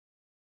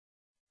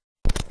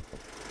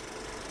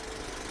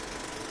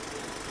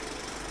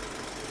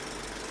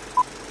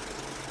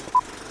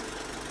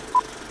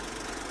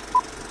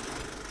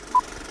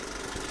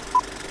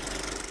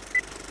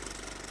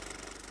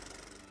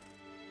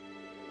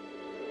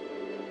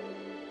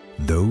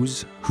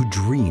those who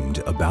dreamed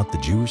about the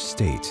Jewish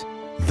state,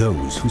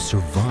 those who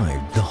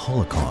survived the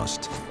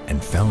Holocaust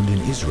and found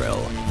in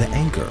Israel the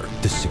anchor,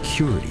 the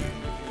security,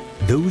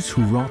 those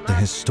who wrought the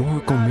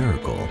historical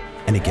miracle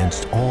and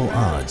against all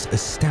odds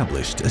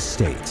established a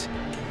state,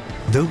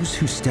 those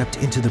who stepped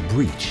into the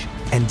breach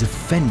and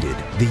defended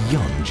the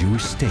young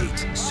Jewish state,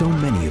 so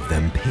many of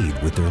them paid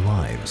with their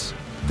lives,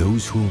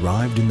 those who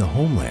arrived in the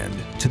homeland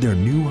to their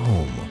new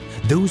home,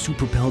 those who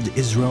propelled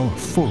Israel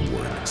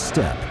forward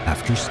step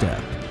after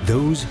step,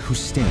 those who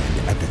stand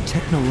at the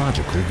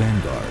technological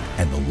vanguard,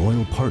 and the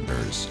loyal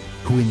partners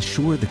who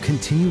ensure the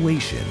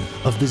continuation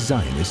of the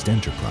Zionist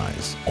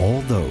enterprise.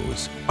 All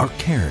those are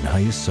Keren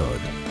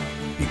Hayessod,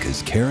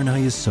 because Keren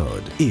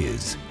Hayessod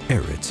is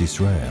Eretz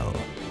Israel.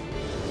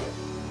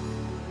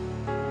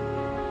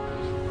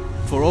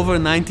 For over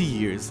 90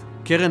 years,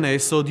 Keren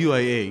Hayessod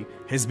UIA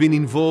has been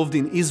involved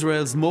in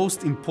Israel's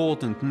most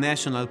important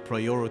national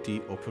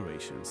priority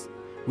operations.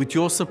 With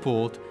your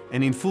support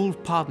and in full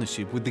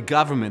partnership with the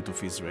government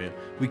of Israel,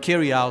 we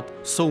carry out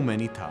so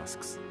many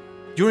tasks.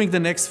 During the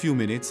next few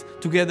minutes,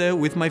 together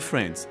with my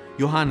friends,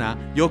 Yohanna,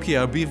 Yockie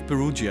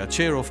Arbib-Perugia,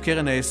 chair of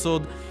Keren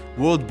Hayessod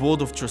World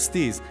Board of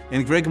Trustees,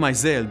 and Greg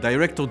Masel,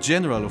 director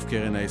general of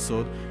Keren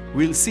Hayessod,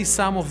 we'll see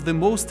some of the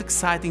most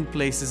exciting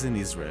places in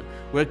Israel,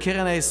 where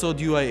Keren Hayessod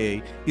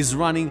UIA is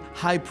running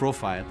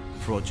high-profile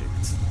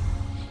projects.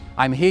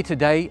 I'm here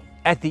today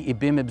at the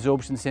IBIM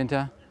Absorption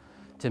Center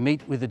to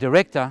meet with the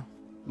director,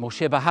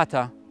 Moshe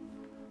Bahata,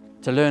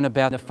 to learn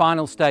about the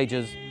final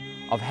stages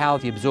of how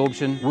the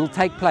absorption will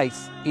take place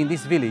in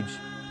this village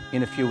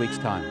in a few weeks'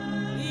 time.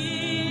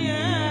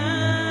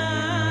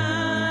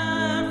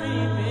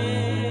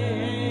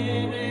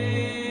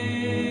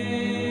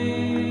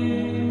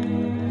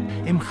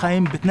 הם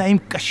חיים בתנאים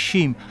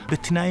קשים,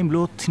 בתנאים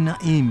לא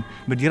תנאים.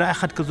 בדירה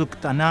אחת כזו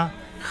קטנה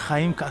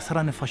חיים כ10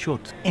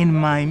 נפשות.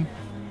 אין מים,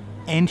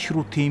 אין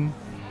שירותים,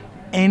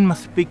 אין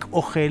מספיק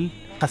אוכל.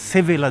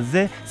 הסבל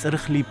הזה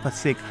צריך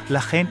להיפסק.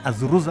 לכן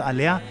הזירוז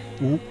עליה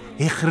הוא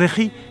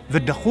הכרחי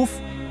ודחוף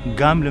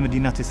גם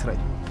למדינת ישראל.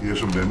 יש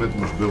שם באמת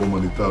משבר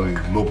הומניטרי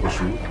לא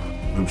פשוט.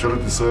 ממשלת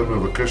ישראל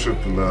מבקשת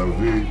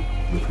להביא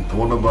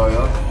לפתרון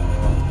הבעיה.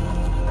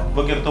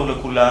 בוקר טוב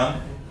לכולם.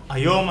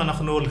 היום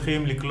אנחנו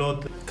הולכים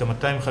לקלוט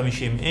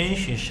כ-250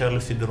 איש ישר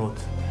לסדרות.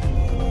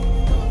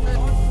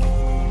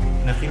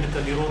 נכין את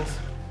הדירות,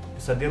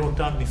 נסדר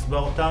אותם, נסבע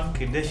אותם,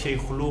 כדי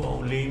שיוכלו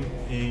העולים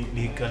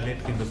להיקלט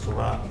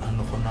בצורה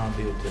הנכונה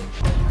ביותר.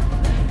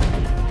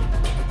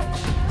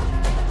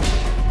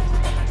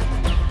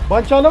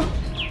 Bançalım.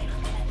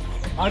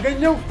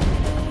 Agenyo.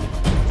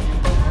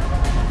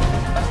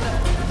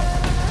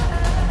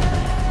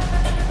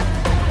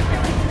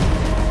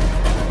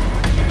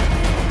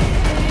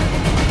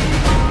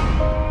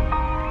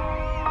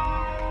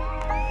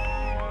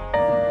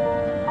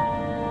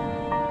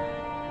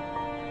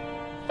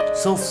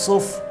 סוף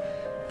סוף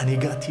אני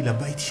הגעתי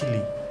לבית שלי,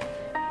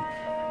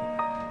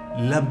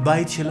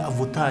 לבית של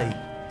אבותיי,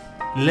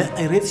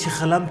 לארץ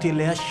שחלמתי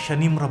עליה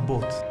שנים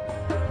רבות.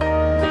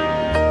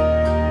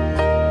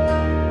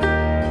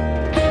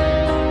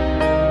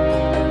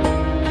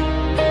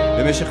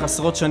 במשך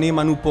עשרות שנים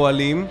אנו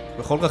פועלים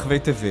בכל רחבי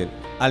תבל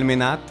על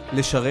מנת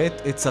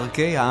לשרת את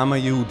צורכי העם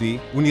היהודי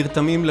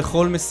ונרתמים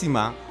לכל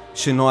משימה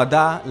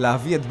שנועדה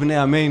להביא את בני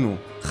עמנו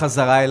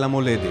חזרה אל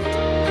המולדת.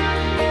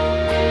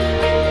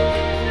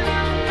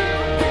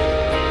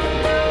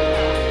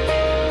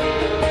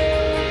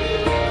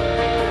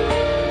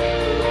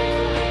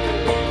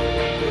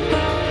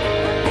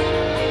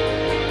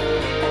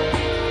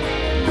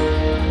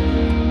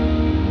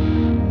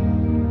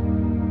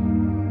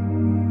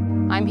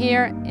 I'm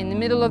here in the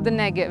middle of the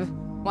Negev,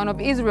 one of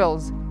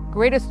Israel's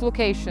greatest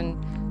locations,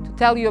 to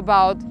tell you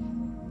about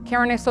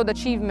Keren Hayessod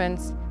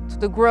achievements, to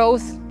the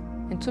growth,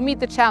 and to meet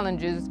the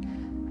challenges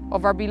of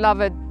our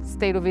beloved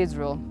state of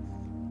Israel.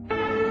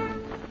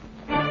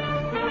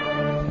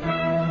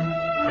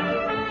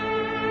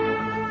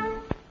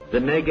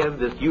 The Negev,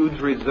 this huge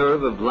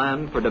reserve of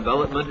land for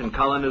development and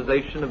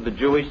colonization of the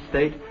Jewish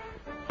state,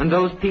 and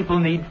those people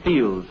need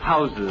fields,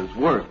 houses,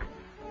 work.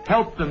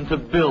 Help them to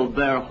build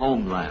their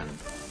homeland.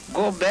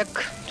 Go back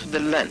to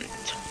the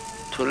land,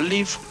 to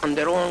live on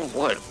their own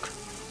work,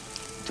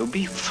 to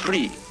be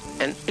free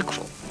and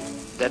equal.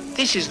 That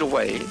this is the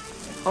way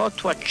how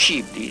to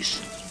achieve this,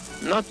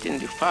 not in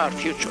the far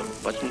future,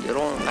 but in their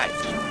own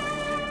lives.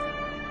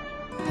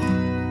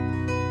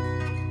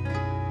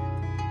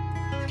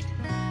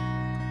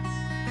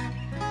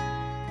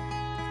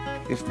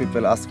 If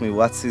people ask me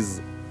what is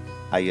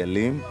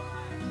Hayalim,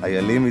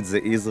 Hayalim is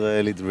the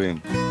Israeli dream.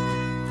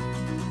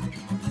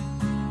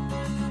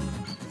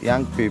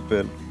 Young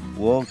people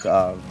work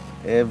hard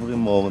every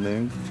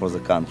morning for the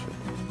country.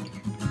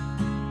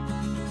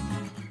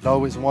 I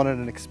always wanted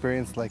an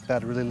experience like that,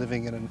 really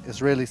living in an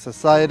Israeli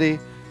society,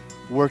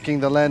 working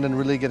the land and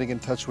really getting in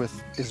touch with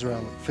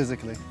Israel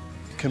physically.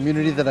 The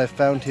community that I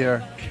found here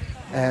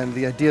and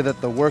the idea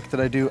that the work that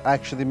I do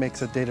actually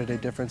makes a day-to-day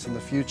difference in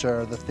the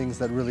future are the things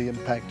that really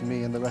impact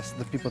me and the rest of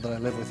the people that I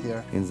live with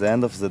here. In the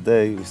end of the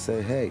day, we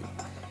say, hey,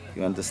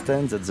 You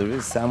understand that there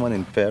is someone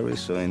in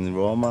Paris or in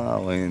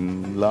Roma or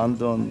in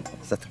London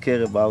that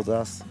care about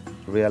us,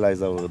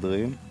 realize our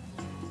dream.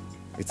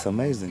 It's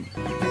amazing.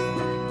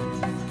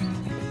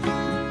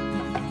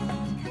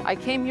 I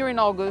came here in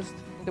August.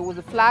 There was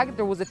a flag,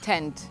 there was a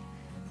tent.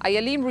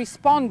 Hayalim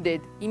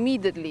responded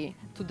immediately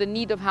to the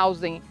need of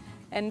housing.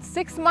 And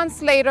 6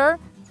 months later,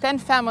 10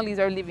 families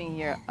are living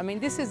here. I mean,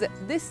 this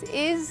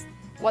is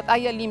what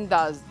Hayalim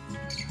does.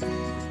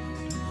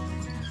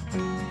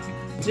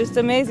 Just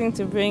amazing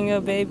to bring a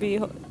baby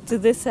to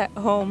this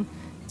home,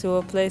 to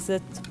a place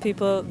that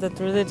people that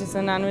religious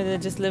and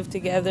non-religious live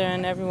together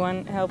and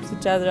everyone helps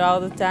each other all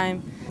the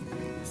time.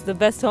 It's the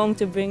best home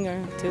to bring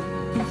her to.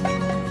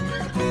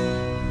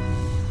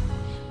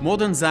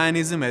 Modern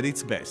Zionism at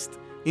its best,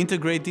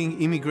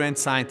 integrating immigrant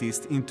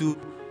scientists into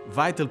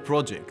vital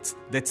projects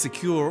that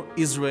secure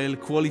Israel's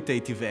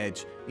qualitative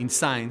edge in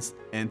science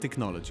and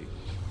technology.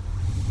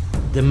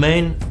 The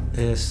main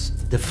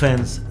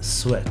defense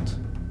threat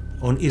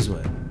on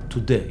Israel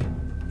today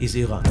is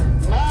Iran,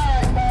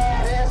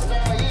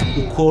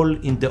 who call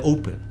in the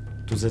open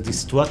to the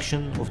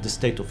destruction of the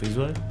state of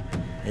Israel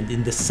and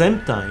in the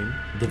same time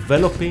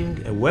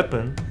developing a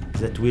weapon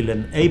that will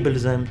enable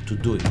them to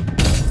do it.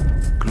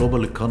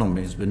 Global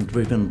economy has been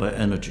driven by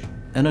energy.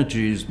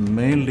 Energy's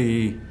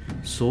mainly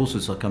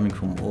sources are coming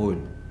from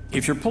oil.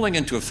 If you're pulling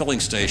into a filling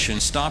station,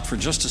 stop for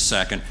just a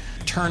second,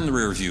 turn the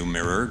rear view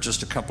mirror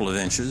just a couple of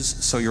inches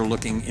so you're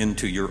looking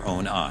into your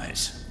own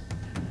eyes.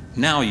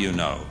 Now you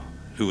know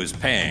who is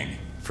paying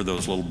for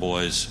those little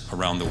boys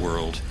around the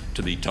world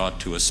to be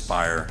taught to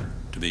aspire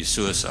to be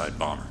suicide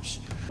bombers.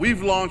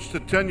 We've launched a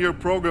 10-year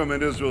program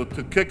in Israel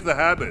to kick the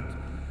habit,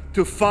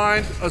 to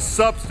find a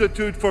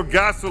substitute for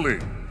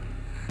gasoline.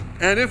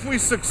 And if we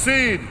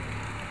succeed,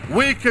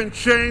 we can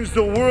change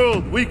the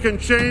world, we can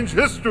change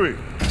history.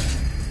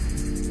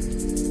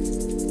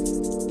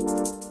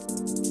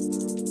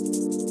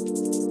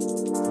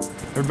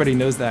 Everybody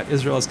knows that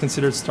Israel is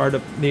considered a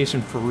startup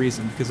nation for a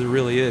reason, because it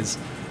really is.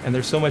 And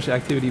there's so much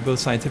activity, both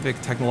scientific,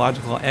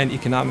 technological, and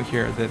economic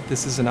here, that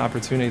this is an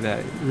opportunity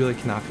that really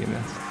cannot be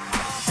missed.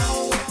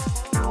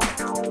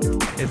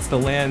 It's the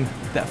land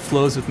that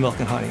flows with milk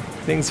and honey.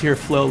 Things here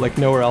flow like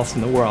nowhere else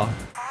in the world.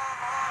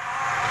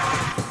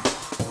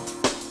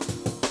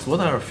 So what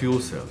are fuel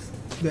cells?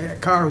 The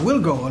car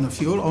will go on a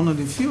fuel, only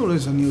the fuel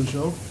is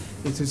unusual.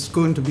 It's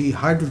going to be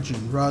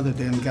hydrogen rather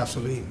than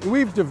gasoline.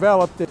 We've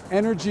developed an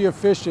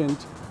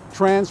energy-efficient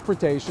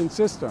transportation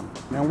system,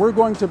 and we're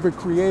going to be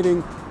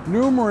creating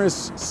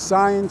numerous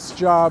science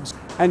jobs.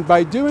 And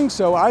by doing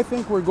so, I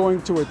think we're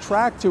going to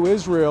attract to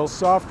Israel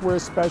software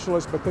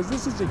specialists, because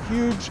this is a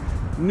huge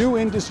new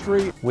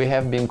industry. We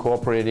have been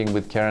cooperating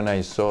with Keren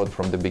Hayessod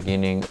from the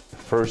beginning.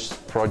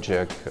 First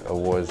project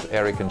was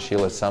Eric and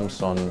Sheila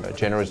Samson, a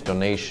generous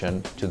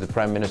donation to the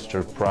Prime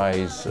Minister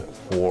Prize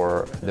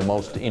for the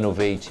most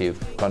innovative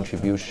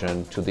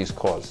contribution to this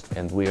cause,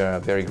 and we are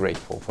very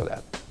grateful for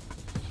that.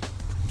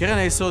 Keren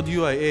Hayessod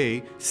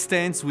UIA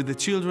stands with the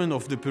children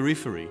of the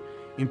periphery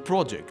in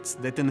projects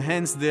that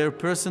enhance their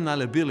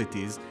personal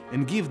abilities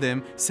and give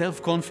them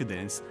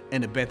self-confidence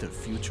and a better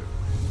future.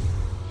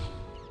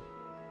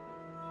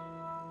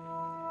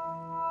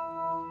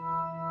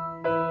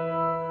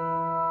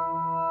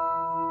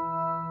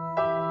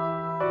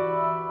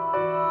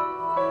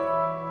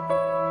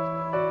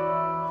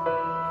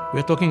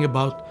 We're talking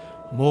about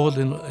more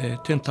than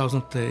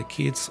 10,000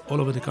 kids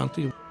all over the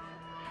country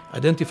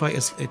identified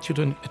as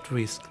children at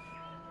risk.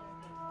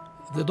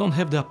 They don't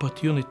have the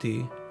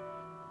opportunity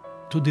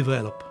to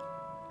develop,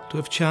 to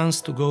have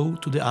chance to go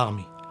to the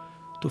army,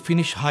 to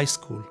finish high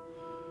school,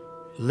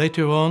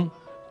 later on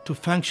to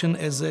function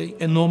as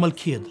a normal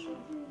kid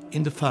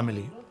in the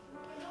family.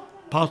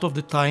 Part of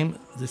the time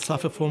they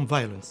suffer from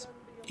violence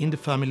in the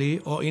family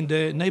or in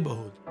the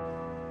neighborhood.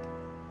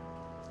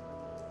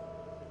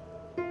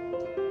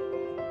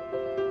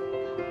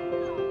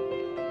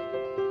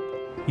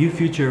 Youth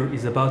Future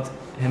is about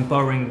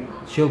empowering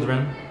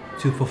children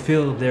to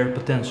fulfill their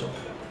potential.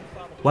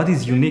 What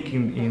is unique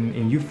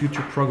in Youth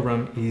Future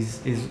program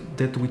is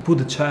that we put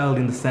the child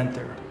in the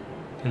center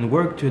and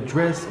work to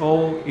address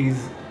all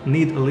his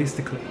needs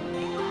holistically.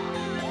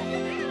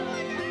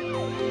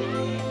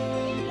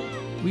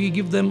 We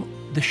give them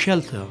the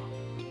shelter,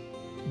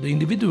 the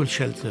individual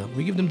shelter.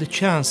 We give them the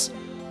chance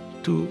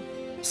to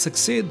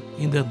succeed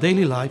in their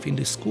daily life in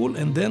the school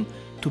and then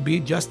to be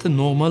just a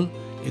normal,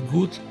 a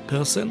good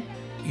person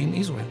in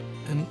Israel,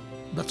 and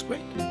that's great.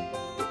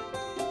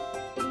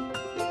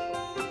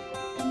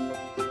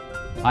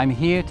 I'm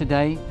here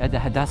today at the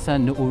Hadassah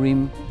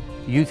Nu'urim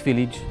Youth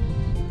Village,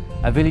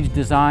 a village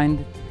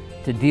designed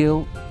to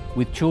deal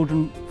with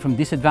children from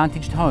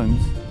disadvantaged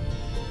homes,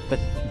 but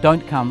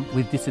don't come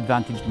with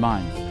disadvantaged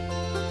minds.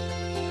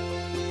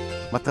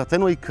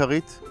 מטרתנו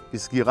העיקרית היא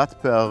סגירת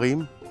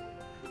פערים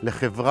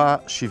לחברה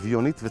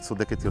שוויונית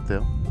וצודקת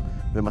יותר,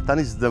 ומתן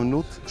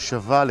הזדמנות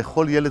שווה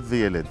לכל ילד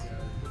וילד.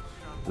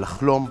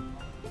 לחלום,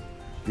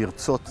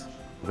 לרצות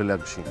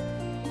ולהגשים.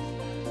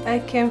 I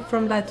came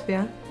from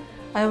Latvia.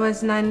 I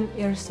was 9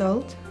 years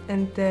old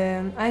and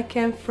I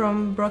came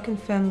from a broken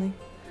family.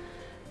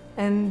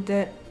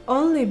 And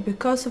only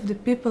because of the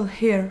people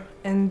here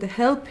and the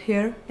help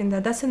here in the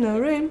Hadassah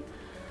Ne'orim,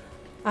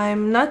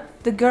 I'm not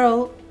the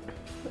girl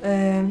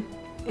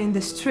in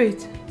the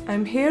street.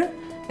 I'm here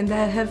and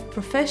I have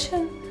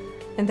profession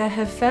and I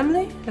have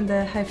family and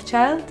I have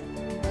child.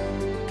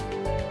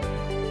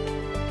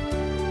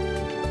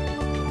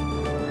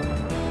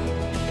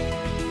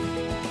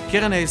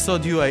 Keren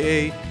Hayessod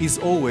UIA is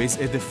always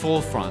at the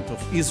forefront of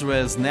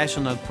Israel's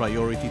national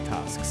priority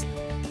tasks.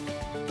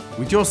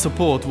 With your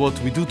support, what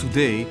we do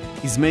today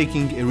is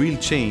making a real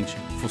change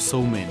for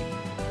so many.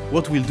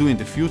 What we'll do in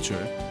the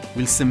future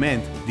will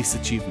cement these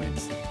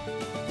achievements.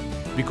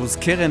 Because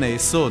Keren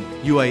Hayessod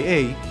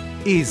UIA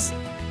is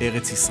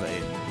Eretz Israel.